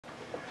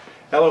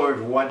Hello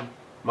everyone,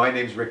 my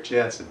name is Rick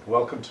Janzen.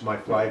 Welcome to my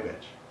fly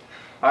bench.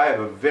 I have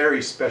a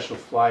very special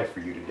fly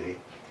for you today.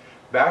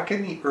 Back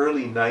in the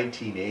early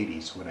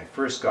 1980s, when I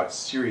first got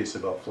serious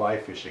about fly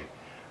fishing,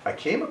 I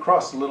came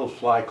across a little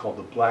fly called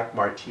the Black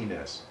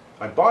Martinez.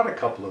 I bought a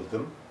couple of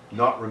them,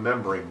 not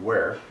remembering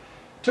where,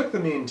 took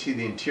them into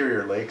the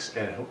interior lakes,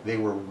 and they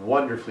were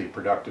wonderfully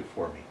productive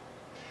for me.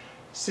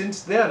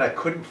 Since then, I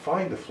couldn't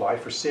find the fly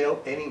for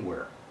sale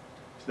anywhere.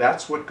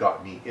 That's what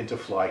got me into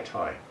fly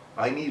tying.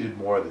 I needed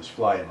more of this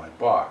fly in my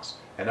box,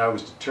 and I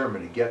was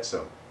determined to get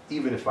some,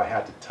 even if I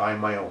had to tie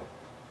my own.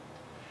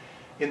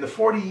 In the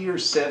 40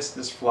 years since,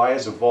 this fly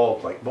has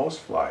evolved like most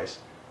flies,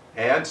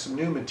 and some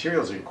new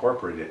materials are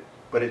incorporated,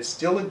 but it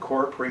still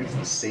incorporates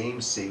the same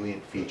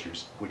salient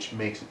features, which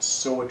makes it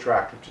so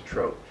attractive to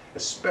trout,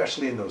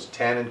 especially in those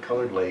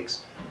tannin-colored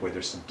lakes where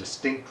there's some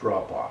distinct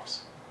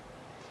drop-offs.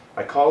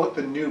 I call it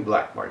the new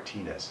Black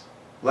Martinez.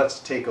 Let's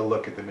take a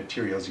look at the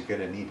materials you're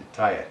going to need to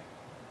tie it.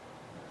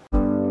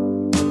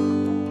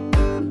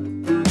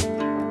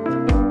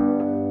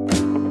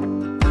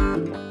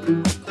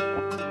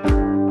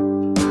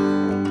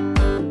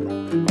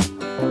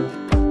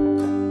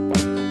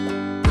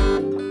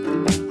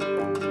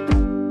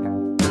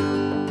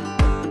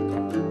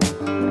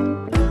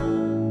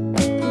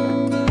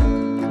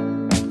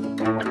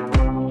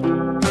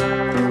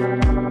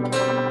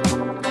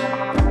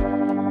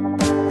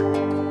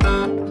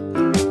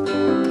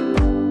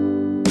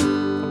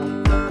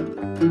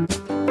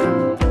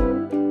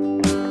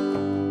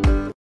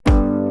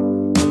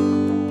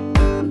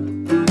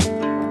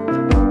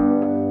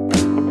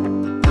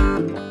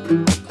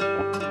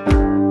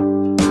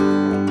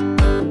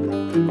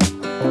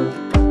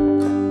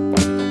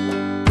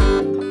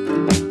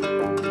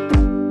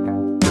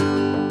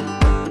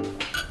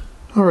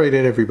 Alright,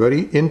 and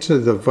everybody, into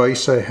the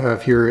vise I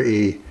have here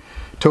a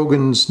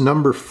Togen's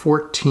number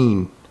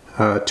 14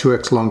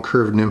 2x long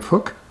curved nymph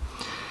hook,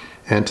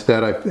 and to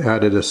that I've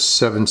added a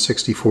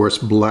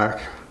 7/64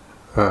 black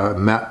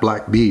matte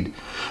black bead.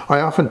 I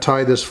often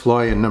tie this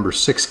fly in number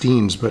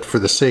 16s, but for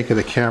the sake of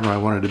the camera I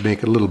wanted to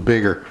make it a little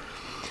bigger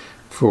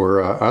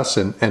for us,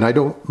 and I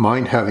don't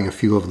mind having a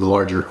few of the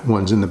larger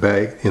ones in the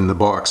bag, in the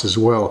box as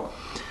well.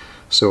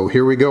 So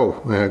here we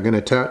go. I'm going to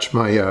attach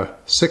my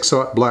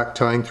 6/0 black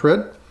tying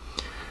thread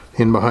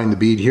in behind the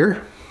bead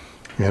here,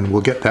 and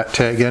we'll get that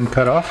tag end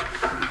cut off.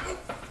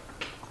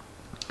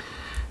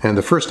 And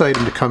the first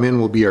item to come in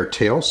will be our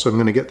tail, so I'm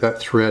going to get that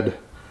thread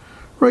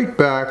right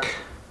back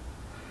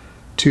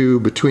to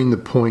between the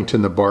point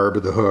and the barb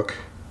of the hook.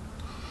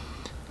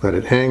 Let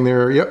it hang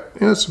there. Yep,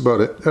 that's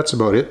about it. That's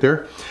about it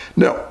there.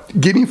 Now,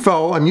 guinea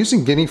fowl, I'm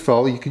using guinea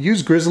fowl. You could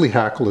use grizzly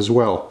hackle as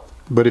well,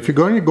 but if you're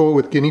going to go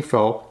with guinea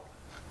fowl,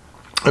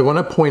 I want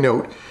to point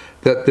out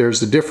that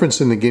there's a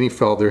difference in the guinea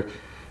fowl there.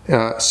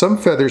 Some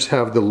feathers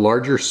have the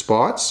larger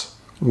spots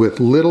with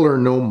little or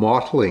no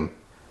mottling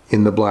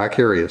in the black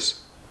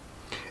areas.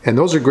 And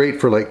those are great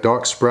for like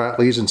dock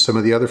spratlys and some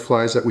of the other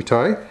flies that we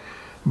tie.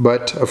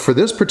 But for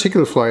this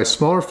particular fly, a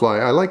smaller fly,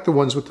 I like the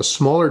ones with the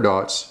smaller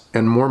dots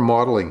and more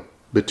mottling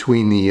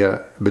between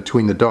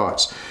the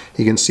dots.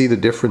 You can see the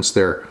difference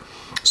there.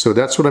 So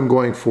that's what I'm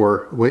going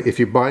for. If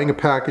you're buying a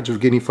package of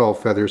guinea fowl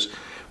feathers,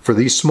 for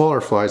these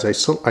smaller flies,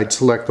 I'd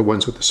select the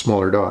ones with the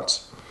smaller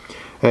dots.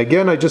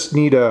 Again, I just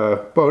need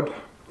about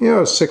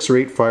 6 or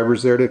 8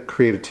 fibers there to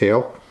create a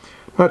tail.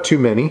 Not too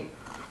many.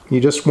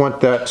 You just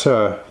want that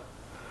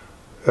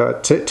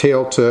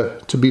tail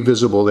to be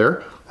visible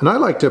there. And I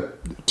like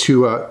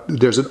to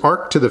there's an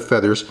arc to the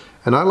feathers,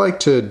 and I like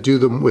to do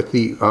them with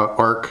the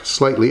arc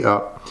slightly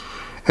up.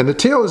 And the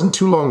tail isn't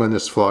too long on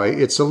this fly.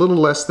 It's a little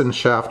less than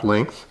shaft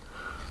length.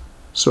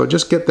 So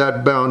just get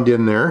that bound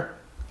in there.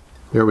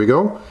 There we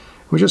go.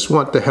 We just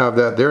want to have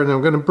that there, and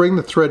I'm going to bring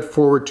the thread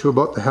forward to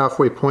about the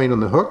halfway point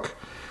on the hook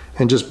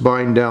and just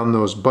bind down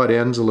those butt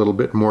ends a little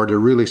bit more to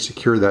really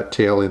secure that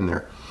tail in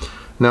there.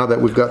 Now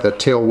that we've got that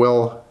tail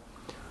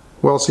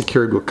well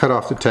secured, we'll cut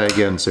off the tag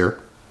ends there.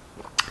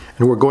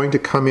 And we're going to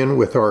come in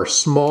with our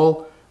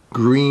small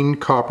green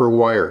copper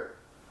wire.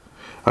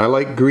 I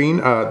like green.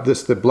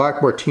 The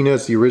Black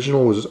Martinez, the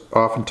original, was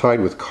often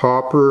tied with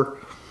copper,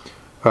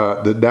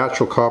 the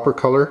natural copper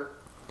color,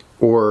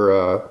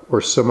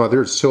 or some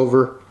other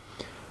silver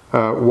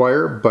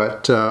wire,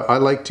 but I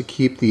like to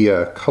keep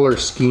the color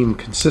scheme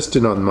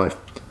consistent on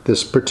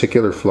this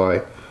particular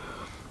fly,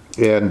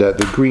 and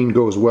the green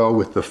goes well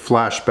with the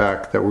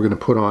flashback that we're going to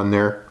put on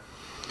there,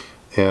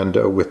 and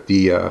with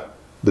the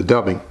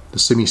dubbing, the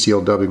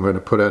semi-seal dubbing we're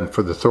going to put on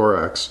for the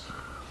thorax.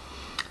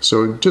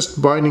 So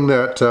just binding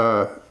that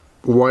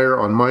wire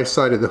on my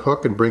side of the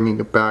hook and bringing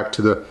it back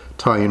to the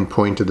tie-in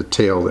point of the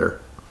tail there.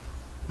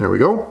 There we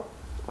go.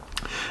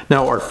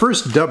 Now our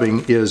first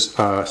dubbing is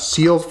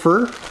seal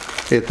fur.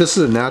 This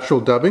is a natural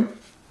dubbing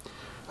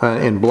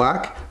in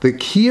black. The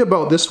key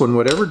about this one,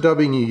 whatever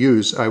dubbing you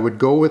use, I would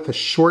go with a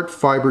short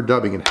fiber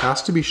dubbing. It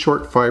has to be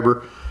short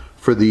fiber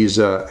for these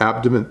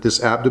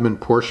this abdomen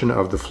portion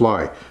of the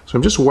fly. So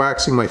I'm just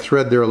waxing my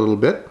thread there a little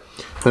bit.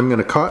 I'm going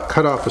to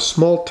cut off a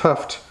small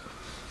tuft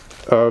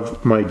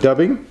of my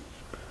dubbing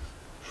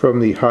from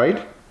the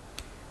hide.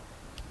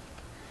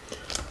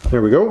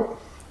 There we go.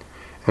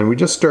 And we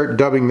just start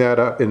dubbing that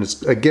up. And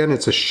it's, again,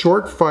 it's a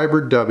short fiber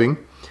dubbing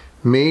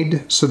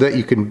made so that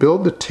you can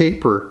build the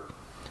taper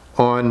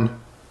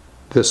on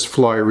this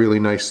fly really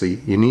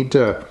nicely. You need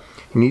to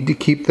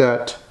keep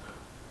that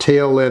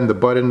tail end, the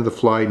butt end of the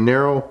fly,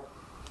 narrow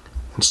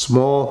and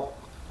small,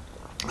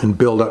 and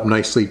build up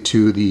nicely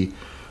to the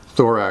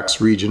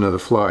thorax region of the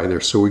fly there.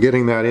 So we're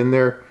getting that in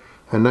there,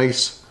 a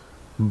nice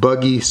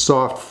buggy,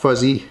 soft,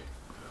 fuzzy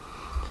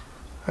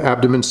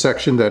abdomen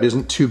section that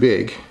isn't too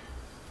big.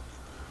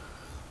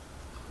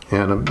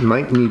 And I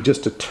might need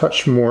just a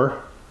touch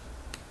more.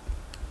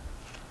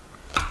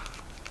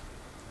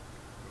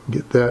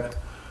 Get that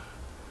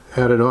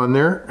added on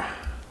there.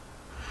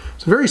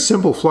 It's a very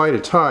simple fly to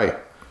tie,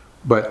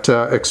 but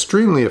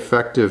extremely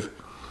effective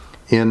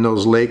in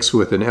those lakes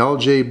with an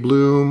algae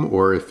bloom,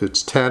 or if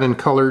it's tannin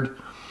colored.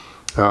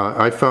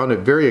 I found it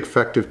very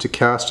effective to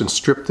cast and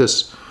strip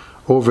this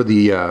over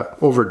the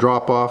over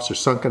drop-offs or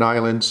sunken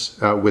islands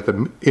with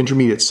an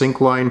intermediate sink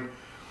line.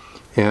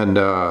 And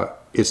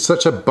it's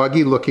such a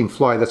buggy looking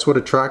fly. That's what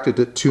attracted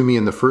it to me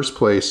in the first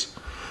place.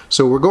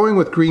 So we're going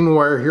with green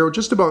wire here,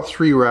 just about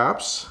 3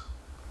 wraps.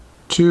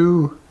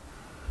 2,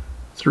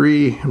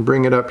 3, and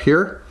bring it up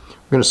here.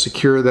 We're going to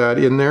secure that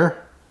in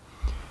there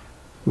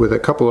with a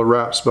couple of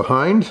wraps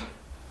behind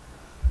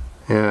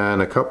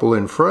and a couple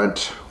in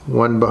front,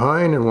 1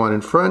 behind and 1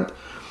 in front.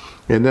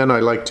 And then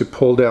I like to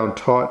pull down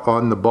taut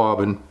on the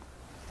bobbin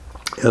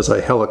as I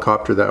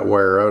helicopter that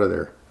wire out of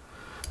there.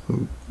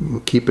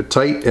 Keep it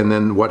tight, and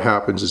then what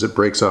happens is it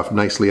breaks off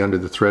nicely under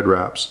the thread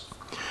wraps.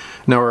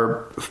 Now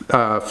our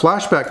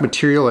flashback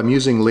material, I'm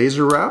using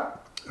laser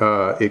wrap.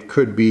 It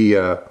could be,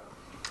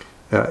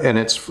 and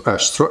it's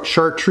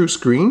chartreuse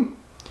green,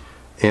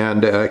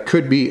 and it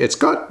could be, it's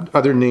got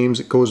other names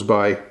it goes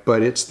by,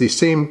 but it's the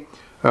same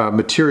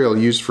material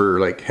used for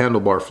like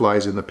handlebar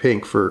flies in the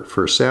pink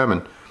for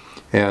salmon.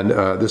 And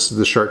this is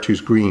the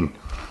chartreuse green.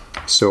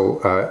 So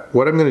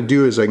what I'm going to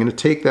do is I'm going to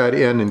take that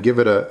in and give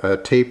it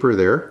a taper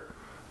there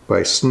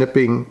by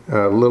snipping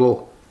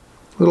little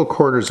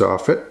corners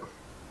off it.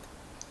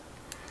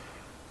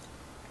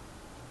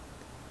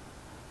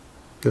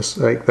 Just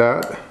like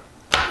that.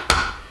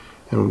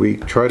 And we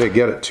try to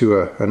get it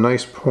to a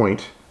nice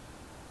point.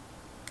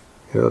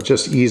 It'll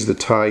just ease the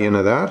tie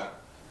into that.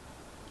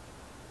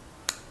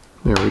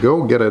 There we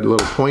go, get a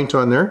little point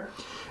on there.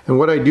 And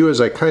what I do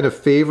is I kind of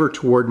favor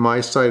toward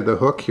my side of the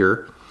hook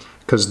here,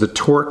 because the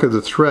torque of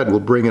the thread will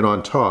bring it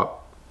on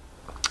top.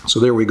 So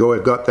there we go,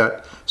 I've got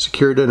that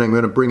secured in. I'm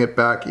going to bring it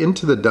back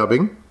into the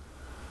dubbing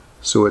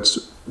so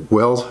it's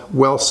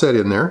well set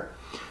in there.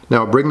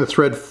 Now bring the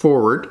thread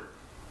forward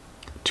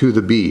to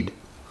the bead,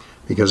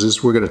 because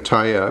this we're going to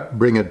tie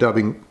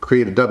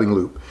create a dubbing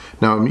loop.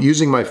 Now I'm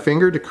using my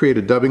finger to create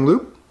a dubbing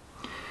loop,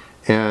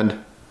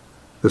 and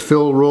the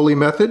fill rolly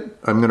method,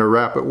 I'm going to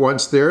wrap it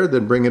once there,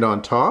 then bring it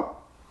on top,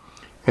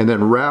 and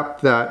then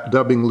wrap that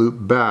dubbing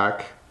loop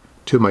back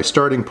to my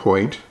starting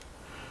point.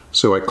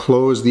 So I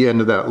close the end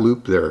of that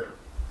loop there,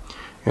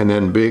 and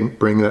then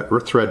bring that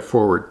thread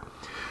forward.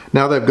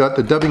 Now that I've got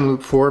the dubbing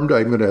loop formed,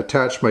 I'm going to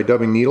attach my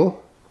dubbing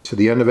needle to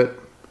the end of it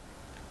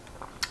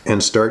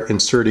and start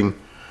inserting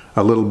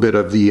a little bit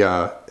of the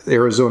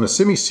Arizona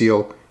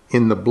semi-seal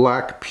in the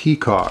Black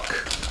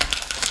Peacock.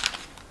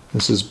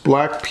 This is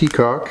Black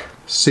Peacock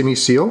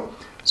semi-seal.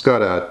 It's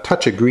got a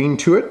touch of green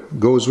to it,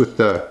 goes with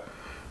the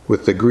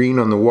green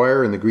on the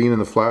wire and the green in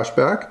the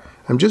flashback.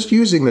 I'm just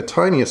using the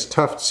tiniest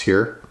tufts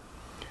here.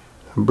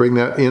 Bring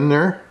that in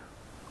there,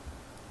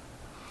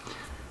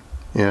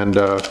 and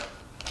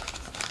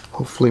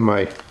hopefully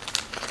my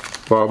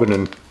bobbin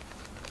and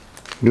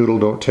noodle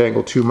don't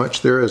tangle too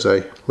much there as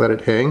I let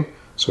it hang,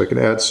 so I can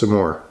add some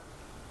more.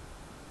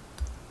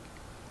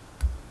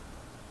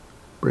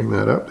 Bring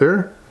that up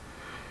there,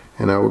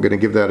 and now we're going to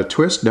give that a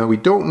twist. Now we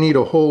don't need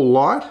a whole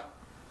lot.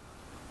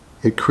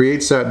 It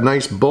creates that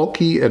nice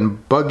bulky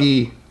and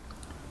buggy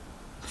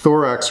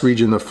thorax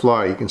region of the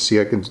fly. You can see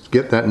I can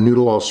get that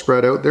noodle all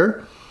spread out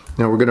there.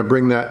 Now we're going to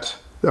bring that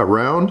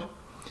around,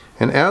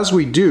 and as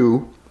we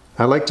do,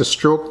 I like to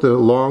stroke the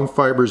long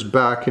fibers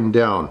back and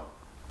down.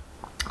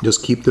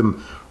 Just keep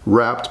them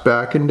wrapped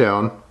back and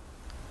down.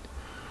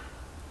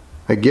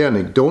 Again,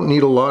 you don't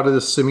need a lot of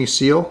this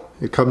semi-seal.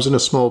 It comes in a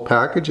small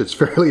package. It's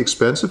fairly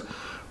expensive,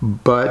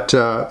 but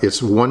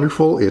it's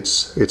wonderful.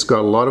 It's got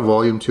a lot of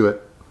volume to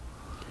it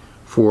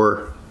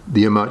for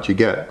the amount you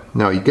get.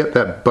 Now you get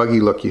that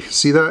buggy look. You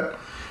see that?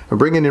 I'm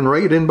bringing it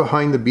right in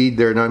behind the bead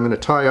there. Now I'm going to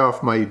tie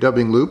off my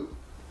dubbing loop.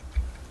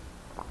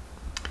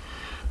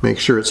 Make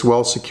sure it's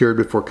well secured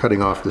before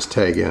cutting off this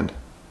tag end.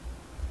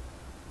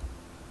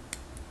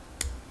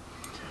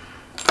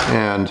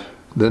 And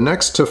the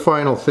next to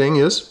final thing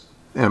is,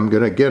 I'm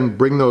going to again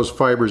bring those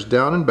fibers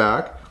down and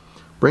back,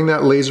 bring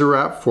that laser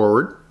wrap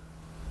forward.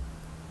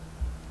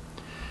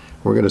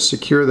 We're going to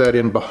secure that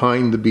in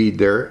behind the bead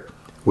there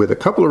with a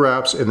couple of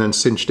wraps, and then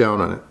cinch down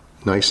on it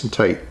nice and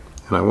tight.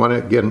 And I want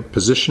to again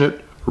position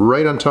it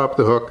right on top of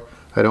the hook.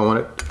 I don't want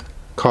it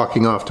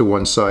cocking off to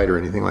one side or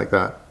anything like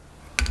that.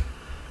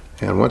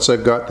 And once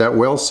I've got that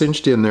well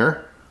cinched in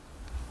there,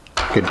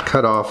 can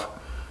cut off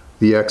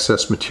the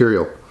excess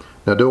material.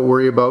 Now don't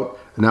worry about,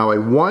 now I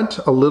want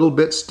a little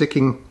bit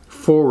sticking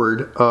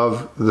forward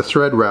of the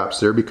thread wraps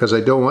there because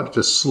I don't want it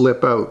to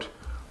slip out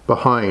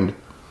behind.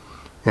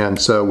 And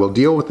so we'll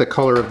deal with the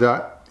color of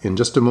that in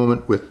just a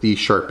moment with the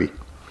Sharpie.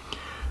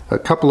 A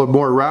couple of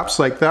more wraps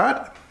like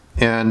that,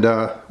 and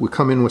we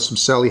come in with some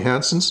Sally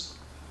Hansen's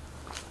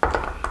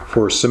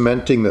for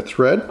cementing the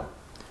thread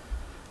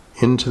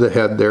into the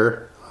head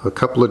there. A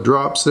couple of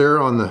drops there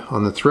on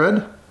the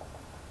thread.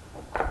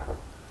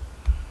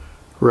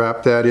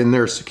 Wrap that in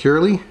there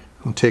securely.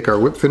 We'll take our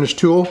whip finish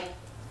tool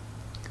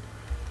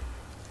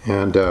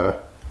and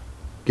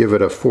give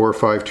it a 4 or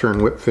 5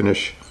 turn whip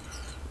finish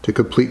to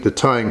complete the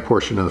tying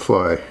portion of the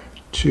fly.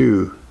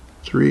 2,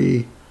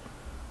 3,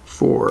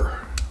 4.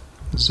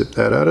 Zip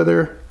that out of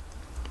there.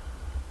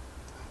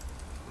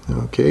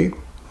 Okay,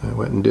 I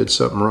went and did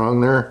something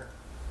wrong there.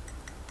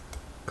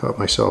 Caught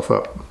myself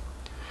up.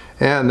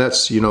 And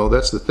that's, you know,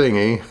 that's the thing,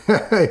 eh?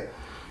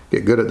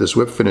 Get good at this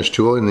whip finish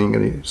tool and then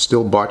you're going to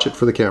still botch it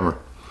for the camera.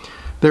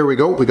 There we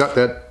go, we got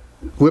that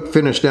whip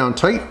finish down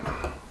tight.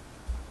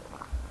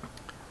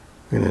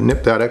 I'm going to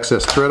nip that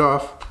excess thread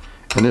off.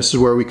 And this is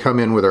where we come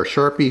in with our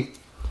Sharpie.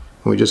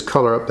 And we just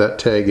color up that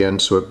tag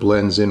end so it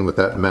blends in with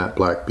that matte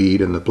black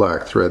bead and the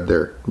black thread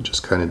there. It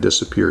just kind of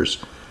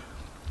disappears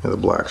in the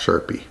black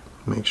Sharpie.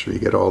 Make sure you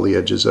get all the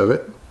edges of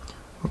it.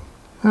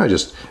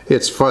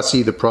 It's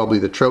fussy, probably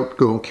the trout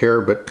don't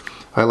care, but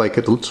I like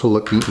it to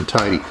look neat and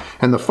tidy.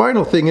 And the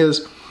final thing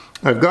is,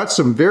 I've got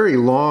some very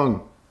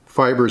long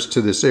fibers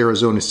to this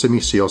Arizona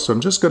semi-seal, so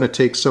I'm just going to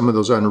take some of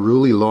those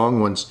unruly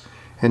long ones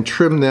and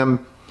trim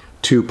them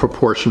to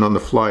proportion on the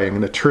fly. I'm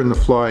going to turn the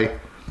fly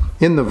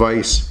in the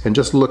vise and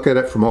just look at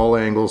it from all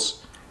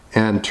angles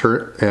and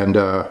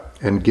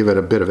give it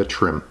a bit of a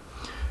trim.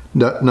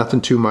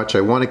 Nothing too much.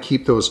 I want to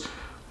keep those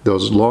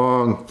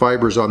long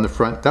fibers on the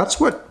front. That's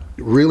what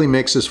really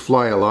makes this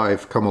fly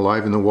come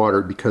alive in the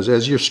water, because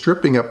as you're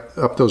stripping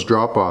up those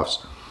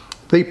drop-offs,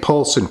 they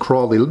pulse and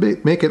crawl. They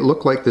make it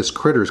look like this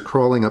critter's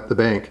crawling up the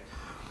bank.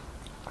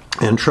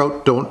 And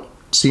trout don't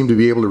seem to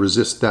be able to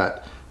resist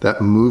that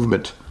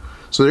movement.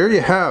 So there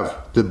you have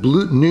the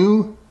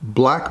new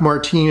Black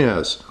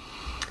Martinez.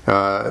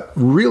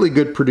 Really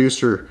good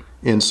producer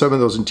in some of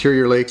those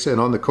interior lakes and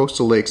on the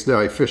coastal lakes that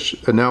I fish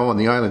now on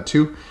the island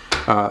too.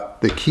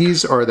 The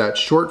keys are that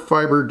short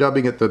fiber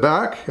dubbing at the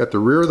back, at the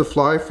rear of the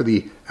fly for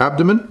the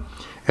abdomen,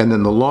 and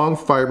then the long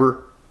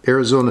fiber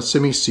Arizona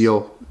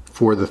semi-seal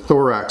for the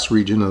thorax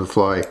region of the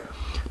fly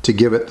to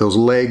give it those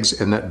legs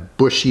and that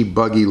bushy,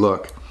 buggy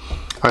look.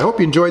 I hope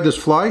you enjoyed this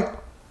fly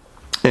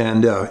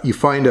and you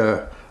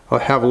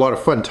have a lot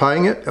of fun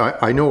tying it.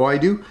 I know I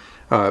do.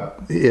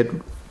 It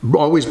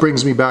always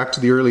brings me back to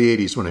the early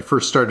 80s when I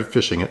first started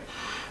fishing it.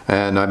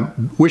 And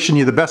I'm wishing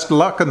you the best of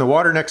luck on the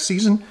water next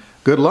season.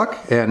 Good luck,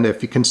 and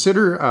if you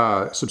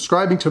consider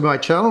subscribing to my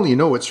channel, you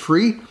know it's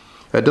free.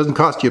 It doesn't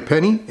cost you a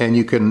penny, and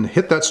you can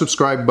hit that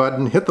subscribe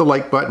button, hit the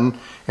like button,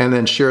 and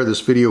then share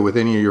this video with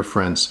any of your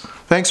friends.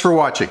 Thanks for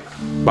watching.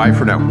 Bye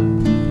for now.